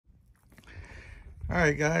All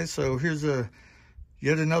right, guys, so here's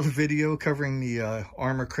yet another video covering the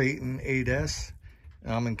Arrma Kraton 8S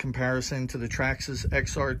in comparison to the Traxxas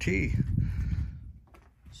XRT.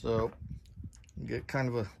 So you get kind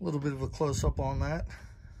of a little bit of a close-up on that.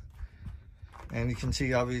 And you can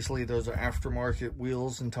see, obviously, those are aftermarket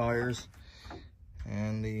wheels and tires,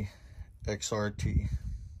 and the XRT.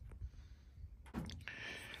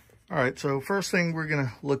 All right, so first thing we're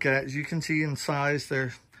gonna look at, as you can see in size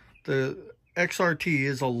there, the XRT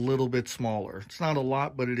is a little bit smaller. It's not a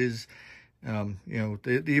lot, but it is, you know,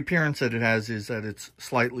 the appearance that it has is that it's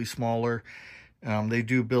slightly smaller. They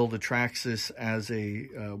do build the Traxxas as a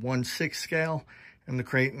 1/6 scale and the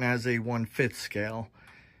Kraton as a 1/5 scale.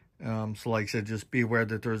 So like I said, just be aware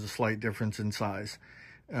that there's a slight difference in size.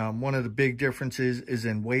 One of the big differences is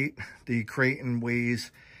in weight. The Kraton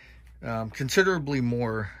weighs considerably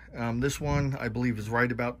more. This one, I believe, is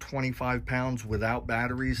right about 25 pounds without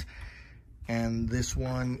batteries. And this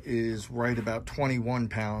one is right about 21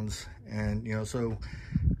 pounds. And, you know, so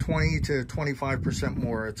 20 to 25%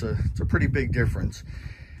 more. It's a pretty big difference.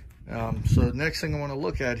 So the next thing I want to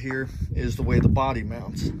look at here is the way the body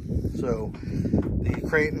mounts. So the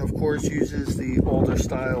Kraton, of course, uses the older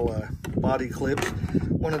style body clips.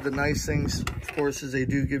 One of the nice things, of course, is they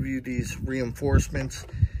do give you these reinforcements.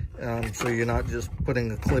 So you're not just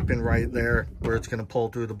putting a clip in right there where it's going to pull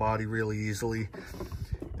through the body really easily.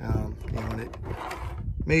 You know, and it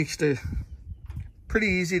makes it pretty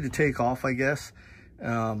easy to take off, I guess.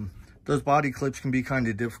 Those body clips can be kind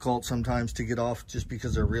of difficult sometimes to get off just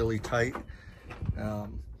because they're really tight.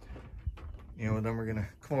 You know, and then we're going to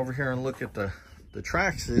come over here and look at the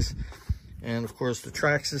Traxxas. And of course, the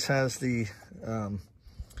Traxxas has the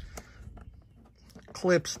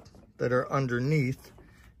clips that are underneath.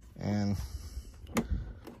 And let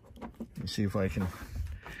me see if I can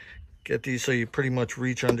get these so you pretty much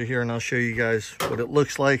reach under here, and I'll show you guys what it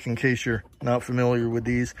looks like in case you're not familiar with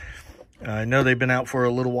these. I know they've been out for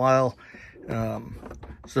a little while.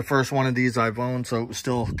 It's the first one of these I've owned, so it was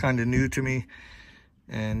still kind of new to me.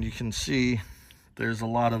 And you can see there's a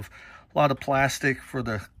lot of plastic for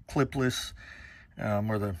the clipless,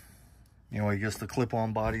 or the, you know, I guess the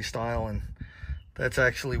clip-on body style, and that's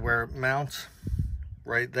actually where it mounts,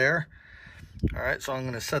 right there. All right, so I'm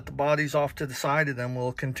going to set the bodies off to the side, and then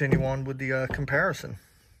we'll continue on with the comparison.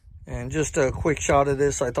 And just a quick shot of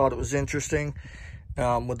this, I thought it was interesting.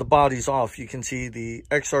 With the bodies off, you can see the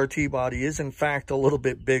XRT body is in fact a little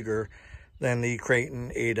bit bigger than the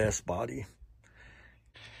Kraton 8S body.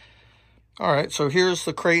 All right, so here's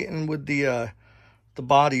the Kraton with the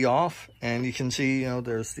body off, and you can see, you know,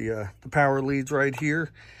 there's the power leads right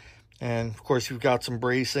here, and of course you've got some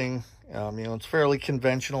bracing. You know, it's fairly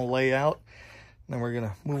conventional layout. Then we're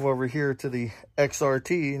gonna move over here to the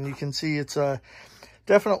XRT, and you can see it's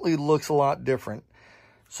definitely looks a lot different.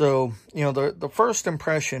 So, you know, the first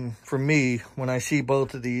impression for me when I see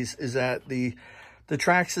both of these is that the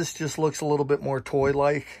Traxxas just looks a little bit more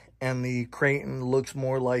toy-like, and the Kraton looks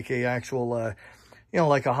more like a actual, you know,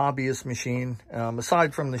 like a hobbyist machine.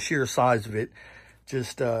 Aside from the sheer size of it,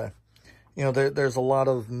 just, you know, there's a lot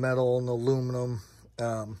of metal and aluminum,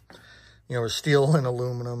 you know, or steel and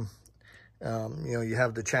aluminum. You know, you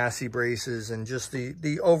have the chassis braces, and just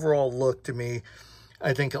the overall look, to me,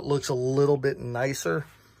 I think it looks a little bit nicer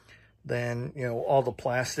than, you know, all the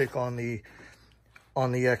plastic on the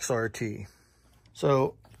XRT.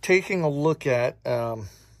 So taking a look at, you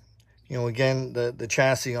know, again, the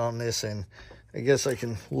chassis on this, and I guess I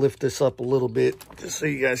can lift this up a little bit just so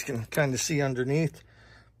you guys can kind of see underneath.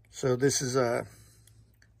 So this is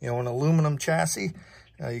you know, an aluminum chassis.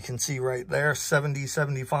 You can see right there,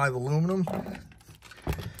 70-75 aluminum.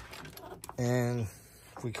 And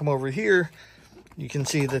if we come over here, you can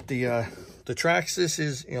see that the Traxxas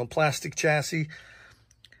is, you know, plastic chassis,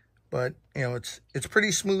 but, you know, it's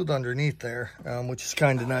pretty smooth underneath there, which is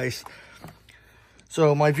kind of nice.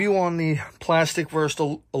 So my view on the plastic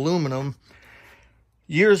versus aluminum,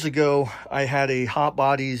 years ago, I had a Hot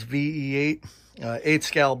Bodies VE8 8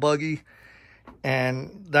 scale buggy,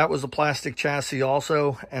 and that was a plastic chassis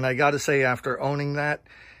also. And I got to say, after owning that,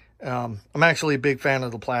 I'm actually a big fan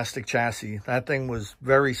of the plastic chassis. That thing was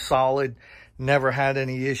very solid, never had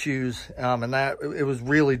any issues, and that it was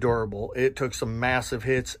really durable. It took some massive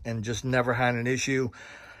hits and just never had an issue.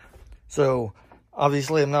 So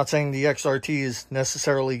obviously, I'm not saying the XRT is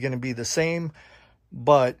necessarily going to be the same,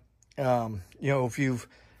 but you know, if you've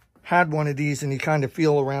had one of these and you kind of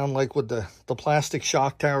feel around, like with the plastic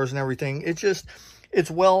shock towers and everything,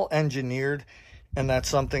 it's well engineered, and that's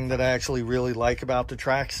something that I actually really like about the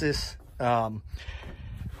Traxxas.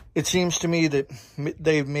 It seems to me that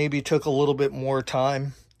they maybe took a little bit more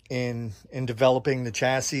time in developing the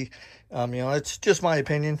chassis. You know, it's just my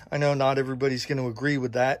opinion. I know not everybody's going to agree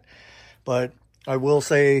with that, but I will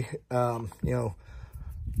say, you know,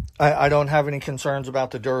 I don't have any concerns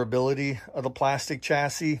about the durability of the plastic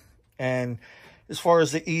chassis. And as far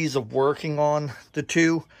as the ease of working on the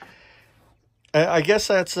two, I guess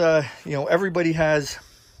that's, you know, everybody has,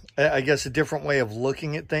 I guess, a different way of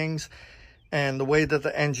looking at things. And the way that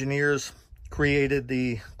the engineers created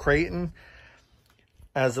the Kraton,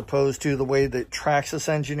 as opposed to the way that Traxxas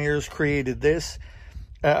engineers created this,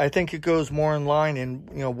 I think it goes more in line in,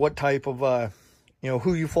 you know, what type of, you know,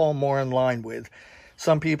 who you fall more in line with.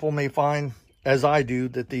 Some people may find, as I do,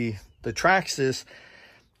 that the Traxxas,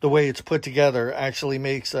 the way it's put together, actually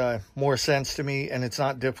makes more sense to me, and it's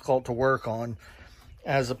not difficult to work on,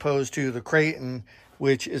 as opposed to the Kraton,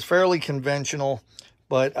 which is fairly conventional,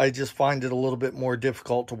 but I just find it a little bit more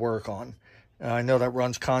difficult to work on. I know that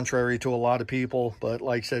runs contrary to a lot of people, but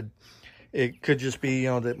like I said, it could just be, you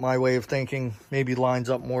know, that my way of thinking maybe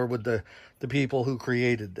lines up more with the people who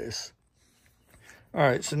created this. All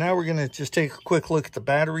right, so now we're going to just take a quick look at the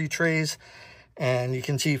battery trays. And you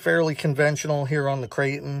can see fairly conventional here on the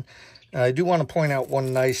Kraton. I do want to point out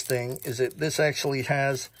one nice thing is that this actually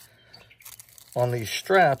has on these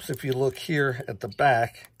straps, if you look here at the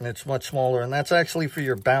back, and it's much smaller, and that's actually for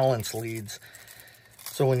your balance leads.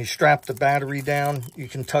 So when you strap the battery down, you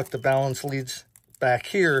can tuck the balance leads back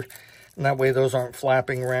here, and that way those aren't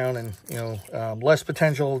flapping around, and, you know, less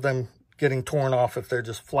potential of them getting torn off if they're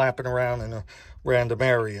just flapping around in a random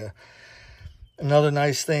area. Another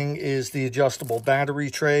nice thing is the adjustable battery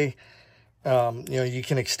tray. You know, you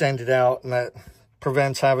can extend it out, and that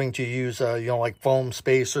prevents having to use, you know, like foam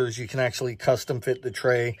spacers. You can actually custom fit the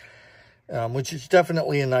tray, which is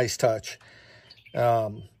definitely a nice touch. You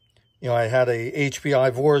know, I had a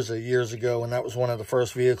HPI Vorza years ago, and that was one of the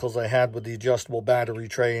first vehicles I had with the adjustable battery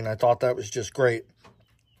tray, and I thought that was just great.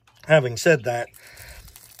 Having said that,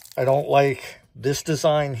 I don't like this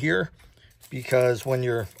design here, because when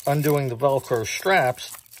you're undoing the Velcro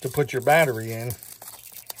straps to put your battery in,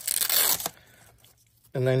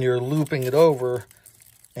 and then you're looping it over,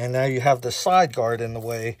 and now you have the side guard in the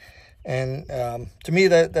way. And to me,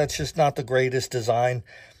 that's just not the greatest design.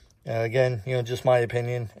 Again, you know, just my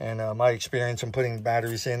opinion and my experience in putting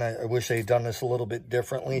batteries in. I wish they'd done this a little bit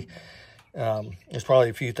differently. There's probably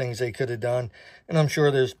a few things they could have done. And I'm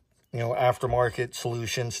sure there's, you know, aftermarket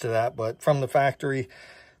solutions to that. But from the factory,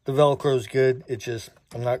 the Velcro is good. It's just,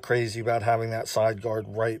 I'm not crazy about having that side guard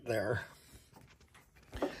right there.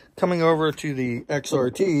 Coming over to the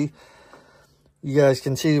XRT, you guys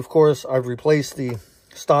can see, of course, I've replaced the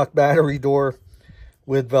stock battery door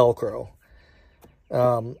with Velcro.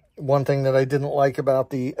 One thing that I didn't like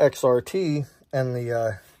about the XRT and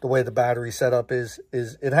the way the battery setup is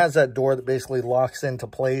it has that door that basically locks into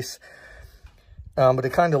place, but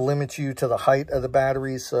it kind of limits you to the height of the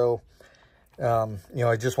battery. So, you know,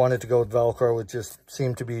 I just wanted to go with Velcro. It just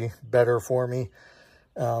seemed to be better for me.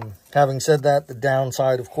 Having said that, the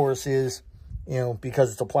downside, of course, is, you know,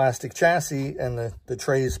 because it's a plastic chassis and the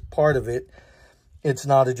tray is part of it, it's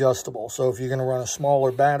not adjustable. So if you're going to run a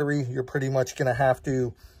smaller battery, you're pretty much going to have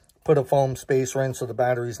to put a foam spacer in so the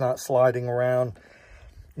battery's not sliding around,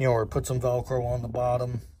 you know, or put some Velcro on the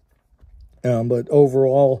bottom. But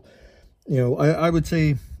overall, you know, I would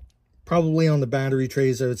say probably on the battery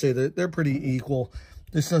trays, I would say that they're pretty equal.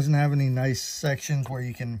 This doesn't have any nice sections where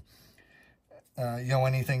you can, you know,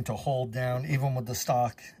 anything to hold down. Even with the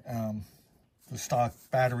stock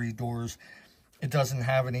battery doors, it doesn't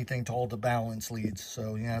have anything to hold the balance leads.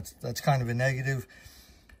 So, yeah, that's kind of a negative.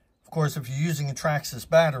 Of course, if you're using a Traxxas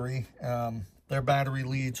battery, their battery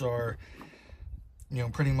leads are, you know,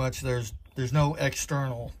 pretty much there's no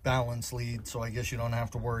external balance lead, so I guess you don't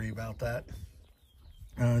have to worry about that.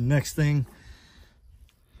 Next thing,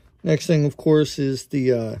 of course, is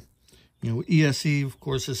the, you know, ESC. Of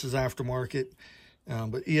course, this is aftermarket,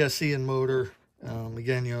 but ESC and motor,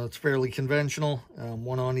 again, you know, it's fairly conventional,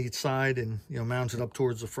 one on each side and, you know, mounted up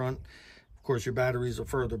towards the front. Of course, your batteries are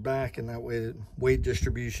further back, and that way weight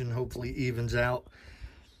distribution hopefully evens out.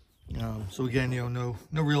 So again, you know,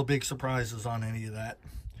 no real big surprises on any of that.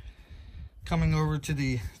 Coming over to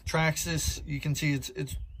the Traxxas, you can see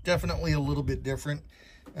it's definitely a little bit different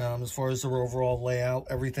as far as their overall layout.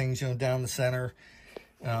 Everything's, you know, down the center.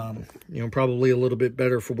 You know, probably a little bit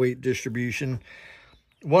better for weight distribution.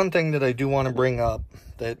 One thing that I do want to bring up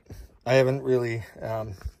that I haven't really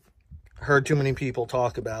heard too many people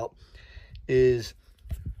talk about is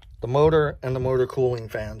the motor and the motor cooling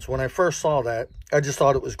fans. When I first saw that, I just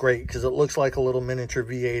thought it was great because it looks like a little miniature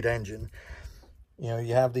V8 engine. You know,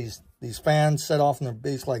 you have these fans set off, and they're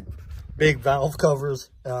big valve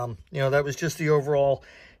covers. You know, that was just the overall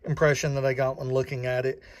impression that I got when looking at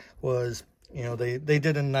it was, you know, they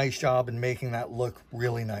did a nice job in making that look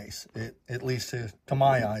really nice. At least to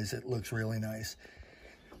my eyes, it looks really nice.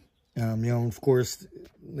 You know, of course,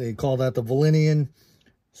 they call that the Valinian.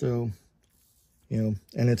 So, you know,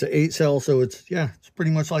 and it's an 8-cell, so it's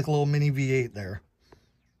pretty much like a little mini V8 there.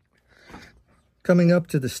 Coming up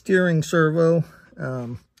to the steering servo,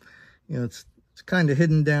 you know, it's kind of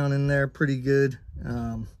hidden down in there pretty good.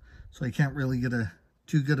 So I can't really get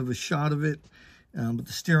too good of a shot of it. But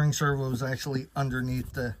the steering servo is actually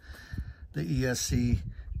underneath the ESC.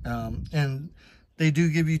 And they do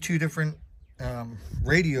give you 2 different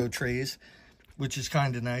radio trays, which is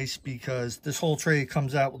kind of nice because this whole tray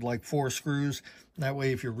comes out with like 4 screws. That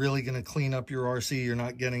way, if you're really going to clean up your RC, you're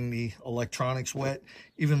not getting the electronics wet,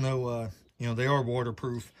 even though, you know, they are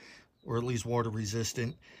waterproof or at least water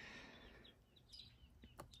resistant.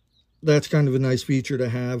 That's kind of a nice feature to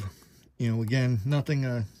have. You know, again, nothing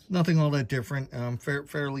all that different,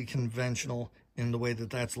 fairly conventional in the way that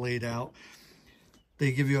that's laid out.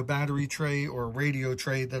 They give you a battery tray or a radio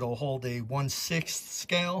tray that'll hold a 1/6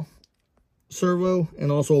 scale servo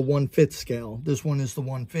and also a 1/5 scale. This one is the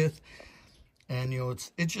 1/5, and you know,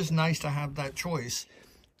 it's just nice to have that choice.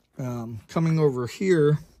 Coming over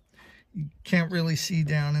here, you can't really see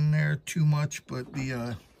down in there too much, but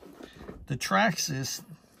the Traxxas,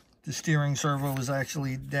 the steering servo is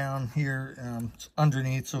actually down here. It's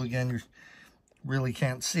underneath, so again, you really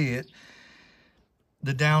can't see it.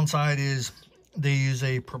 The downside is they use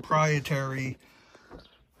a proprietary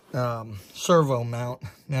servo mount.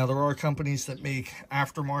 Now, there are companies that make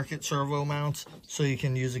aftermarket servo mounts, so you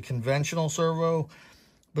can use a conventional servo,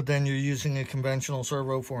 but then you're using a conventional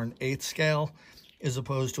servo for an 8th scale as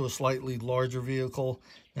opposed to a slightly larger vehicle.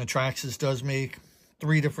 Now, Traxxas does make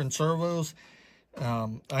 3 different servos.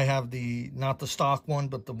 I have not the stock one,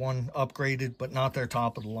 but the one upgraded, but not their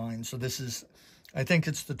top of the line. So this is, I think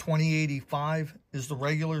it's the 2085 is the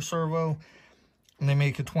regular servo, and they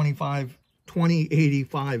make a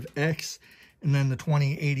 2085X and then the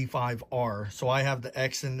 2085R. So I have the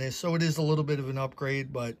X in this, so it is a little bit of an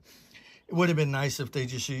upgrade, but it would have been nice if they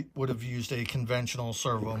just would have used a conventional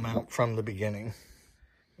servo mount from the beginning.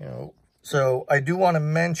 You know, so I do want to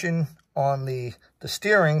mention on the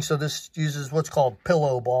steering, so this uses what's called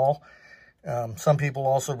pillow ball. Some people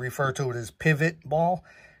also refer to it as pivot ball,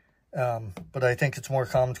 but I think it's more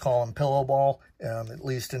common to call them pillow ball, at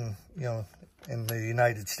least in, you know, in the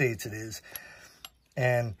United States it is.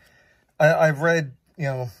 And I've read, you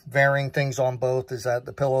know, varying things on both, is that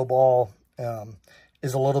the pillow ball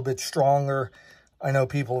is a little bit stronger. I know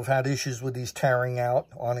people have had issues with these tearing out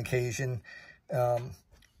on occasion.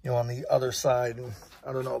 You know, on the other side, and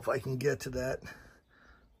I don't know if I can get to that.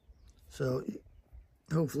 So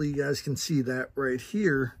hopefully you guys can see that right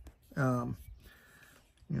here, you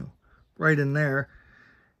know, right in there.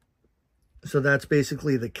 So that's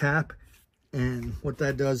basically the cap. And what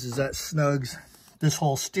that does is that snugs this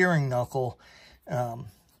whole steering knuckle. You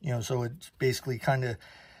know, so it's basically kind of,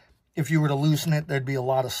 if you were to loosen it, there'd be a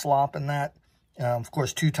lot of slop in that. Of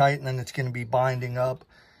course, too tight, and then it's going to be binding up.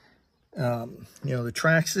 You know, the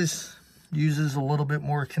Traxxas uses a little bit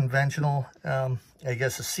more conventional, I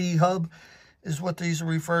guess a C-hub is what these are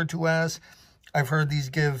referred to as. I've heard these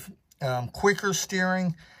give quicker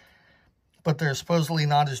steering, but they're supposedly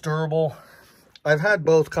not as durable. I've had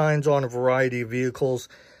both kinds on a variety of vehicles.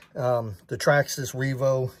 The Traxxas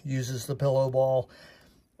Revo uses the pillow ball.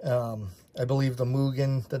 I believe the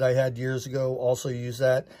Mugen that I had years ago also used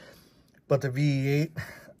that. But the V8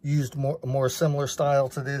 used a more similar style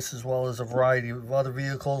to this, as well as a variety of other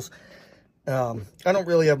vehicles. I don't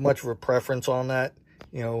really have much of a preference on that.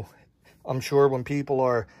 You know, I'm sure when people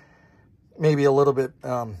are maybe a little bit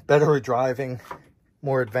better at driving,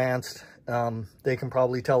 more advanced, they can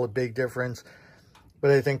probably tell a big difference. But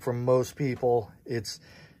I think for most people, it's,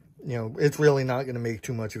 you know, it's really not going to make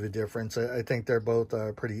too much of a difference. I think they're both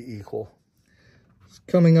pretty equal.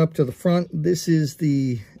 Coming up to the front, this is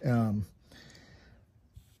the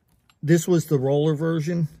this was the roller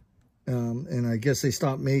version, and I guess they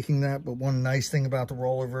stopped making that. But one nice thing about the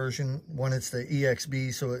roller version, one, it's the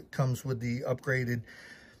EXB, so it comes with the upgraded,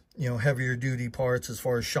 you know, heavier duty parts as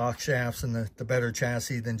far as shock shafts and the better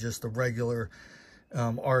chassis than just the regular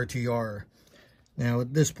RTR. Now,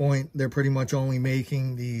 at this point, they're pretty much only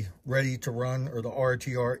making the ready-to-run or the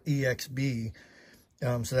RTR EXB.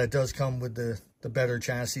 So that does come with the better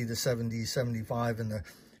chassis, the 70-75, and the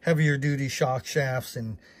heavier duty shock shafts,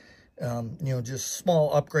 and you know, just small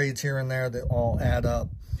upgrades here and there that all add up.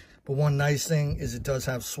 But one nice thing is it does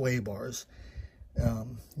have sway bars.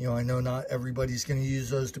 You know, I know not everybody's going to use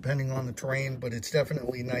those depending on the terrain, but it's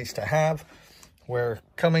definitely nice to have. Where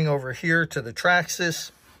coming over here to the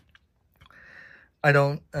Traxxas, I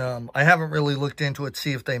haven't really looked into it to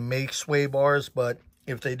see if they make sway bars, but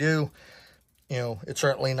if they do, you know, it's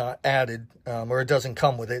certainly not added, or it doesn't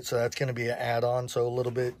come with it, so that's going to be an add-on, so a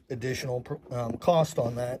little bit additional cost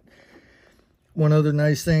on that. One other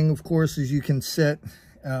nice thing, of course, is you can set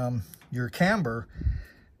your camber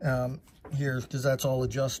here, because that's all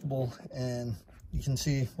adjustable, and you can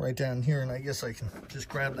see right down here, and I guess I can just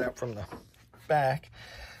grab that from the back.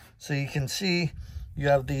 So you can see you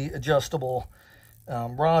have the adjustable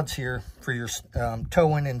rods here for your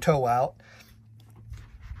toe in and toe out,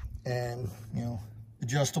 and you know,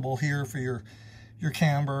 adjustable here for your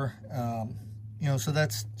camber. You know, so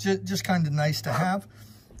that's just kind of nice to have,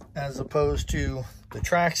 as opposed to the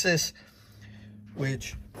Traxxas,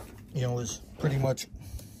 which, you know, is pretty much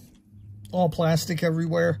all plastic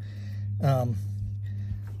everywhere.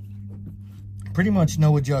 Pretty much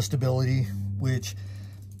no adjustability, which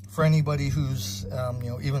for anybody who's you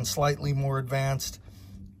know, even slightly more advanced,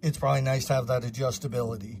 it's probably nice to have that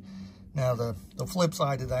adjustability. Now the flip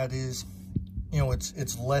side of that is, you know,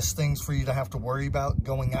 it's less things for you to have to worry about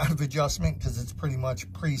going out of adjustment, because it's pretty much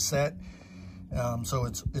preset. So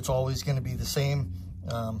it's always going to be the same.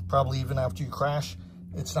 Probably even after you crash,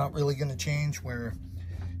 it's not really going to change. Where,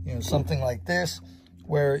 you know, something like this,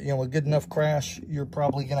 where, you know, a good enough crash, you're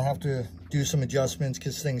probably going to have to do some adjustments,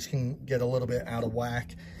 because things can get a little bit out of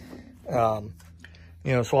whack.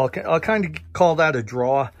 You know, so I'll kind of call that a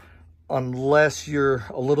draw, unless you're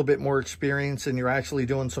a little bit more experienced and you're actually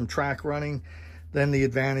doing some track running. Then the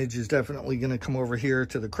advantage is definitely going to come over here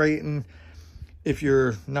to the Kraton. If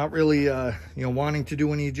you're not really, you know, wanting to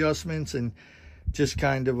do any adjustments and just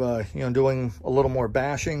kind of, you know, doing a little more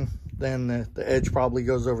bashing, then the edge probably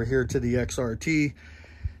goes over here to the XRT.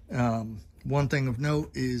 One thing of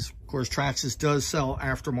note is, of course, Traxxas does sell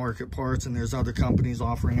aftermarket parts, and there's other companies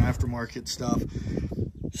offering aftermarket stuff,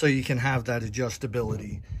 so you can have that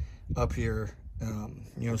adjustability up here.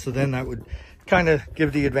 You know, so then that would kind of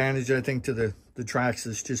give the advantage, I think, to the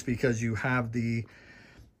Traxxas, just because you have the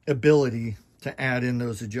ability to add in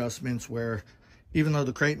those adjustments, where even though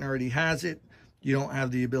the Kraton already has it, you don't have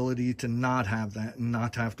the ability to not have that and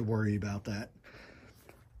not have to worry about that.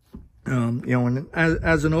 You know, and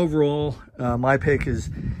as an overall, my pick is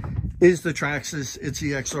the Traxxas. It's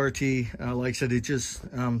the XRT. Like I said, it just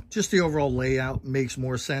the overall layout makes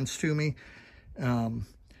more sense to me.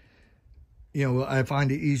 You know, I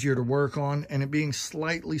find it easier to work on, and it being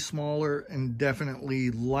slightly smaller and definitely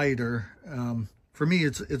lighter, for me,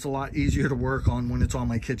 it's a lot easier to work on when it's on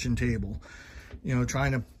my kitchen table. You know,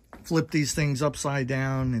 trying to flip these things upside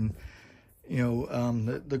down, and you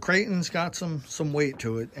know, the Kraton's got some weight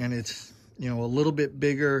to it, and it's, you know, a little bit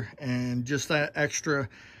bigger, and just that extra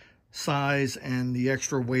size and the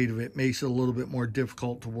extra weight of it makes it a little bit more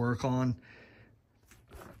difficult to work on.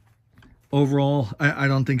 Overall, I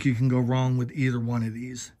don't think you can go wrong with either one of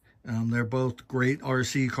these. They're both great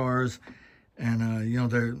RC cars, and you know,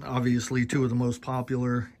 they're obviously two of the most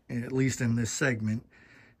popular, at least in this segment.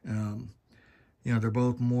 You know, they're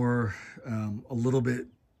both more, a little bit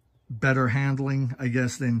better handling, I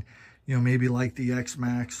guess, than, you know, maybe like the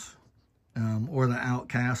X-Max or the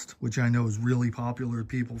Outcast, which I know is really popular with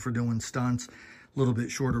people for doing stunts, a little bit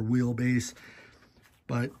shorter wheelbase.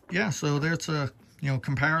 But yeah, so there's a, you know,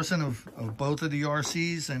 comparison of both of the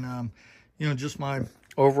RCs, and you know, just my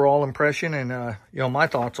overall impression and you know, my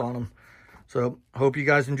thoughts on them. So hope you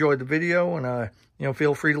guys enjoyed the video, and you know,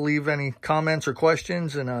 feel free to leave any comments or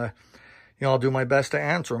questions, and you know, I'll do my best to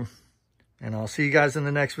answer them. And I'll see you guys in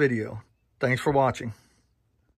the next video. Thanks for watching.